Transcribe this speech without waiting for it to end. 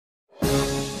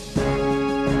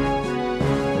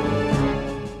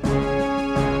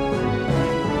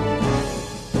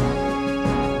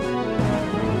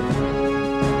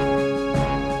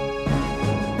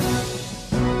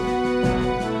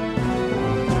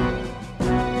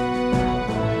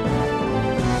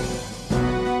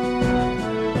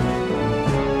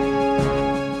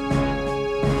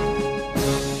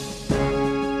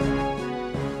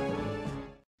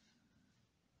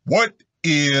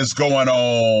Is going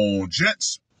on,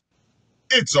 gents?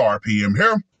 It's R.P.M.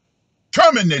 here,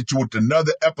 coming at you with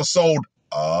another episode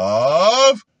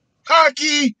of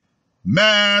Hockey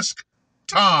Mask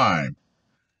Time.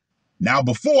 Now,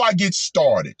 before I get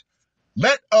started,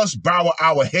 let us bow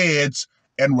our heads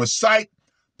and recite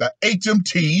the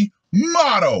HMT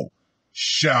motto,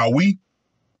 shall we?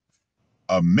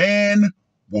 A man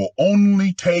will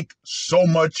only take so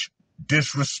much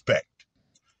disrespect.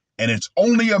 And it's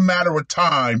only a matter of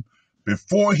time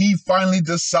before he finally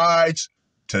decides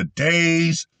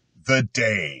today's the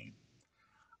day.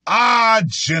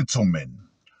 Gentlemen,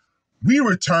 we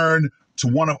return to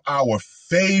one of our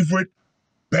favorite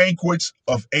banquets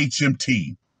of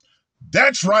HMT.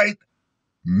 That's right,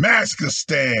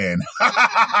 Maskistan.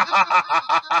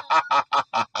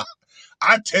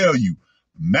 I tell you,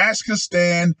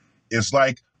 Maskistan is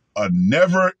like a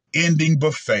never-ending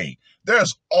buffet.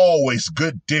 There's always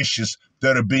good dishes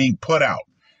that are being put out.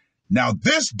 Now,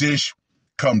 this dish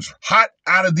comes hot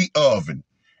out of the oven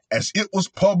as it was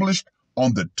published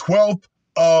on the 12th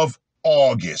of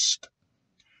August.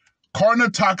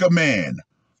 Karnataka man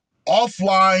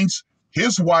offlines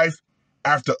his wife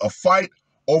after a fight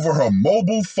over her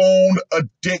mobile phone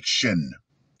addiction.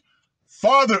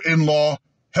 Father-in-law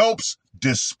helps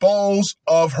dispose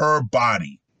of her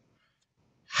body.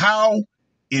 How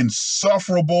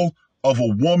insufferable of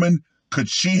a woman could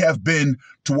she have been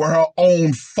to where her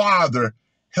own father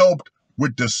helped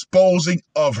with disposing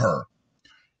of her?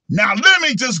 Now, let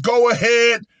me just go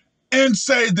ahead and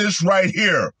say this right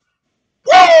here.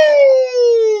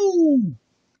 Woo!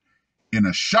 In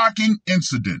a shocking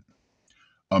incident,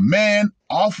 a man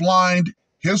offlined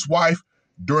his wife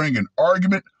during an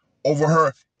argument over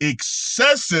her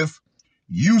excessive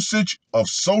usage of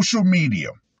social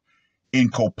media in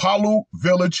Kopalu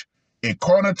village in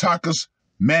Karnataka's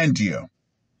Mandya.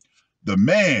 The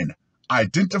man,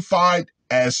 identified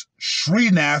as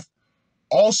Srinath,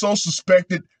 also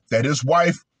suspected that his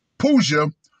wife,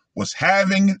 Pooja, was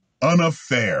having an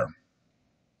affair.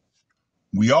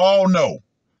 We all know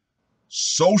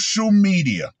social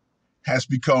media has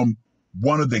become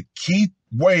one of the key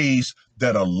ways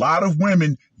that a lot of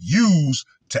women use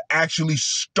to actually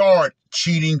start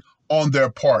cheating on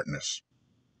their partners.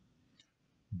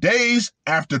 Days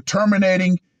after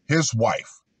terminating his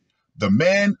wife, the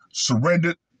man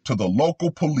surrendered to the local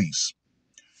police.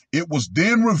 It was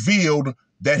then revealed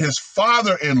that his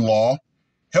father-in-law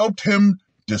helped him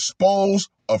dispose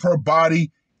of her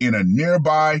body in a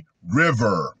nearby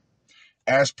river,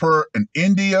 as per an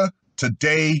India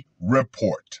Today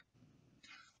report.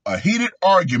 A heated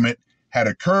argument had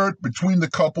occurred between the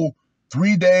couple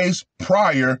 3 days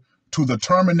prior to the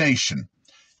termination,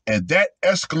 and that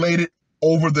escalated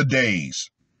over the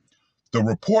days. The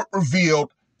report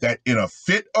revealed that in a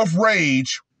fit of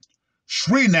rage,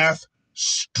 Srinath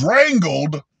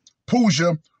strangled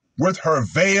Pooja with her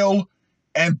veil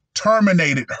and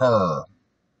terminated her.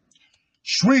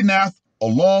 Srinath,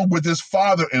 along with his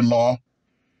father-in-law,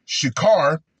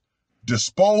 Shikhar,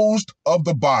 disposed of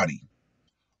the body.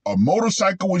 A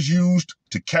motorcycle was used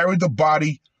to carry the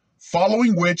body,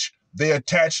 following which they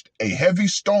attached a heavy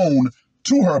stone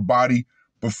to her body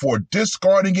before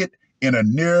discarding it in a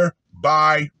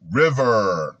nearby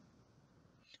river.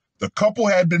 The couple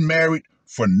had been married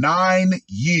for 9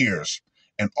 years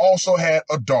and also had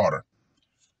a daughter.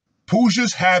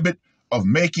 Pooja's habit of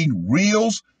making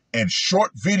reels and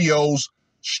short videos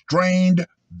strained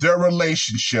their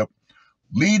relationship,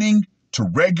 leading to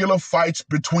regular fights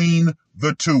between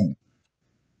the two.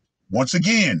 Once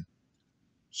again,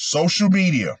 social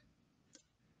media,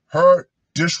 her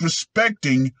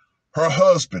disrespecting her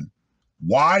husband.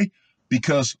 Why?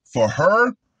 Because for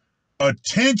her,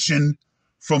 attention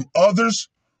from others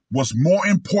was more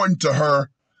important to her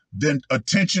than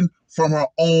attention from her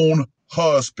own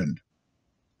husband.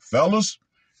 Fellas,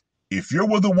 if you're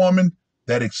with a woman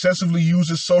that excessively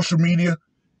uses social media,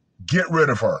 get rid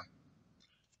of her.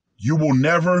 You will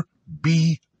never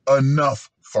be enough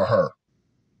for her.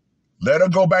 Let her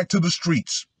go back to the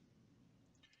streets.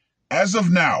 As of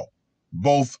now,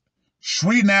 both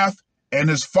Srinath and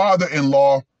his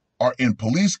father-in-law are in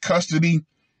police custody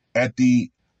at the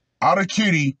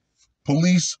Arakiri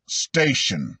police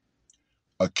station.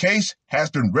 A case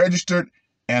has been registered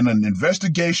and an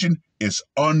investigation is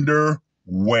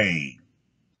underway.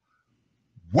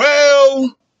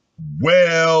 Well.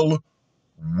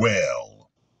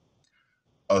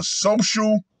 A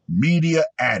social media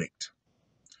addict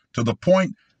to the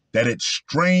point that it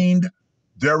strained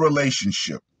their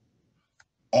relationship.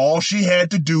 All she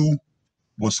had to do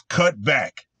was cut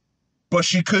back, but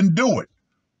she couldn't do it.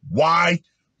 Why?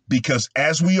 Because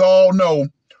as we all know,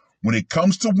 When it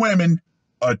comes to women,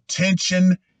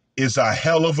 attention is a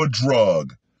hell of a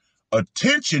drug.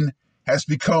 Attention has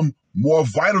become more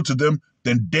vital to them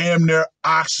than damn near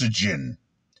oxygen.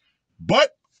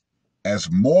 But as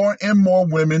more and more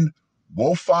women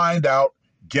will find out,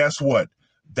 guess what?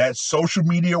 That social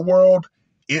media world,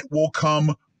 it will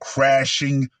come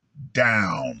crashing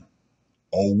down.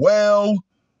 Oh well,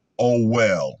 oh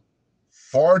well.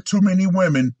 Far too many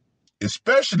women,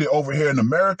 especially over here in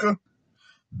America,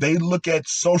 they look at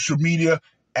social media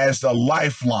as the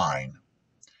lifeline.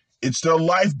 It's their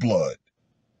lifeblood.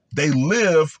 They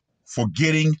live for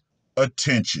getting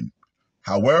attention.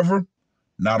 However,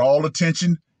 not all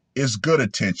attention is good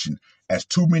attention, as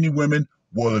too many women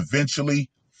will eventually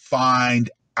find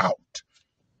out.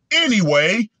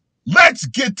 Anyway, let's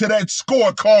get to that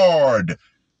scorecard,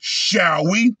 shall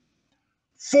we?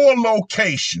 For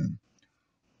location,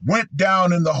 went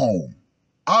down in the home.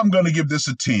 I'm going to give this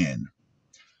a 10.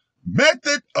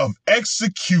 Method of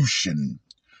execution,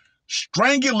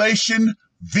 strangulation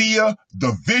via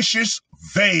the vicious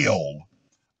veil.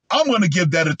 I'm going to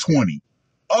give that a 20.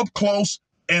 Up close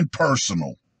and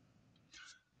personal.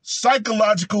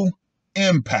 Psychological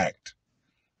impact.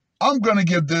 I'm going to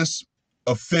give this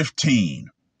a 15.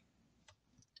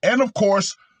 And of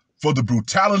course, for the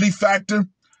brutality factor,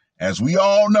 as we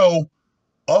all know,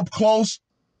 up close,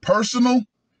 personal,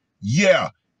 yeah,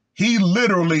 he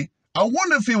literally, I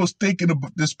wonder if he was thinking of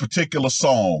this particular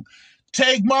song.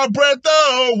 Take my breath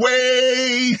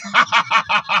away.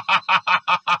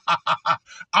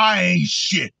 I ain't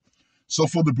shit. So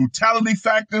for the brutality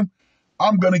factor,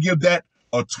 I'm going to give that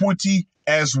a 20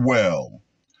 as well.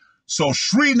 So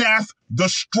Srinath the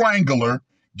Strangler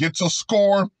gets a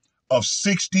score of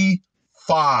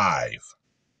 65.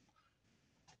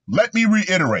 Let me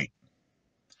reiterate.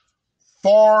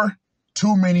 Far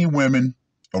too many women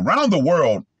around the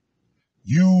world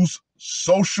use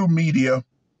social media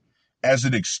as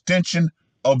an extension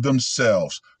of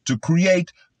themselves to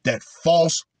create that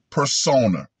false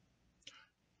persona.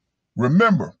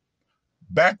 Remember,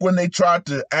 back when they tried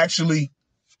to actually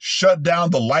shut down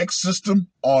the like system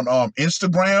on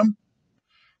Instagram,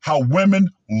 how women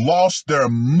lost their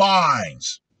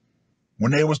minds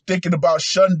when they was thinking about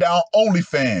shutting down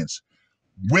OnlyFans.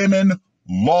 Women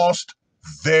lost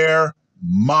their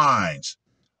minds.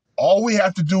 All we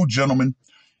have to do, gentlemen,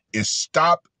 is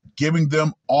stop giving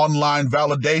them online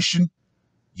validation.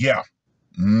 Yeah.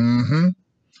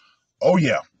 Oh,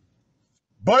 yeah.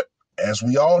 But as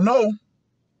we all know,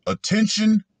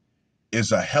 attention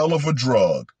is a hell of a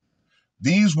drug.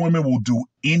 These women will do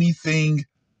anything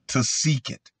to seek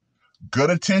it. Good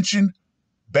attention,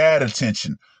 bad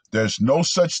attention. There's no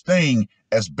such thing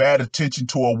as bad attention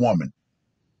to a woman.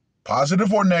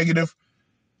 Positive or negative,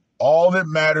 all that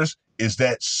matters is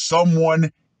that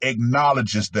someone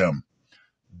acknowledges them.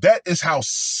 That is how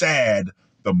sad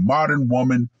the modern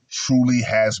woman truly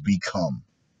has become.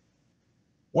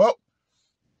 Well,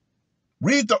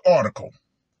 read the article.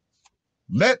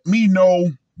 Let me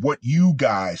know what you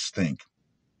guys think.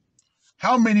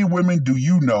 How many women do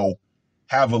you know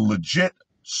have a legit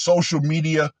social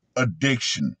media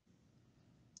addiction?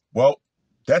 Well,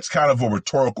 that's kind of a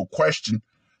rhetorical question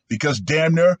because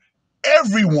damn near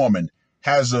every woman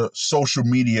has a social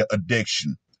media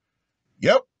addiction.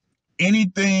 Yep,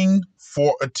 anything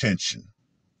for attention.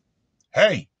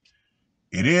 Hey,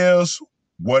 it is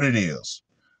what it is.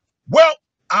 Well,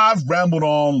 I've rambled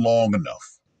on long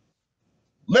enough.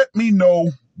 Let me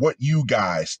know what you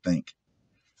guys think.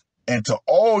 And to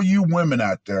all you women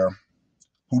out there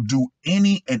who do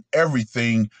any and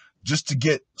everything just to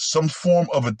get some form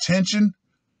of attention,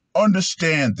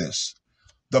 understand this.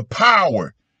 The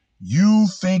power you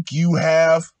think you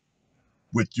have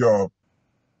with your,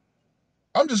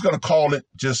 I'm just going to call it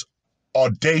just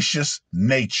audacious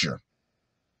nature.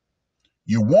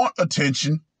 You want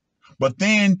attention, but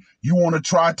then you want to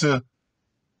try to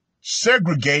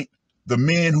segregate the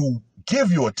men who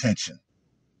give you attention.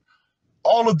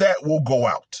 All of that will go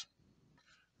out.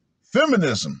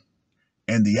 Feminism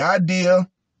and the idea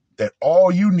that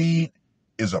all you need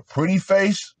is a pretty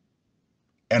face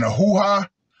and a hoo-ha,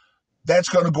 that's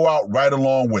going to go out right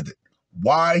along with it.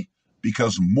 Why?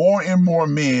 Because more and more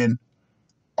men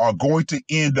are going to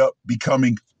end up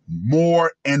becoming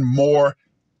more and more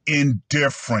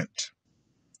indifferent.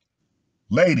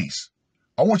 Ladies,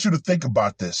 I want you to think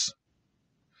about this.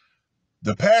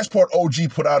 The Passport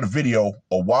OG put out a video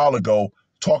a while ago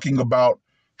talking about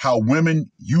how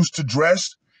women used to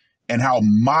dress and how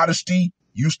modesty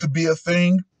used to be a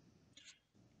thing.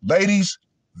 Ladies,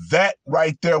 that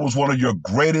right there was one of your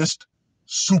greatest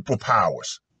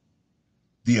superpowers.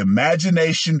 The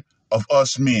imagination of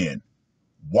us men.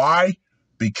 Why?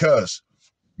 Because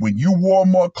when you wore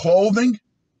more clothing,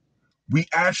 we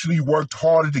actually worked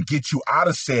harder to get you out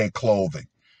of said clothing.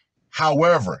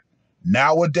 However,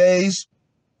 nowadays,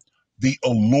 the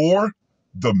allure,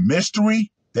 the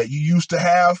mystery that you used to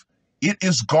have, it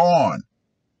is gone.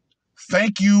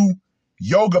 Thank you,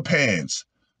 yoga pants.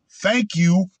 Thank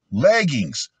you,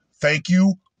 leggings. Thank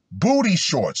you, booty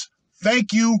shorts.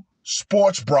 Thank you,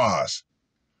 sports bras.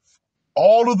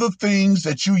 All of the things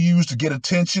that you use to get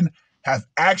attention have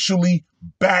actually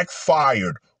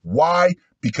backfired. Why?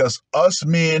 Because us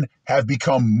men have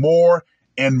become more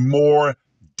and more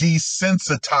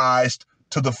desensitized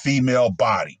to the female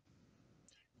body.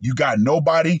 You got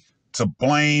nobody to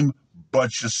blame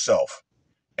but yourself.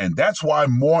 And that's why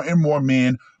more and more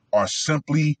men are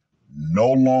simply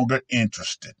no longer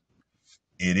interested.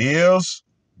 It is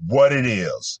what it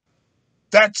is.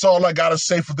 That's all I got to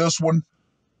say for this one.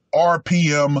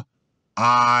 R.P.M.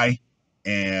 I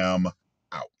am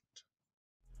out.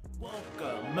 Woke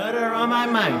up, murder on my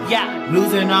mind, yeah.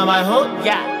 Losing all my hope,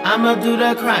 yeah. I'ma do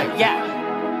the crime, yeah.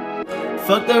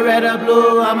 Fuck the red or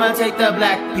blue, I'ma take the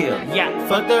black pill, yeah.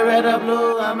 Fuck the red or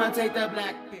blue, I'ma take the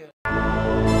black pill.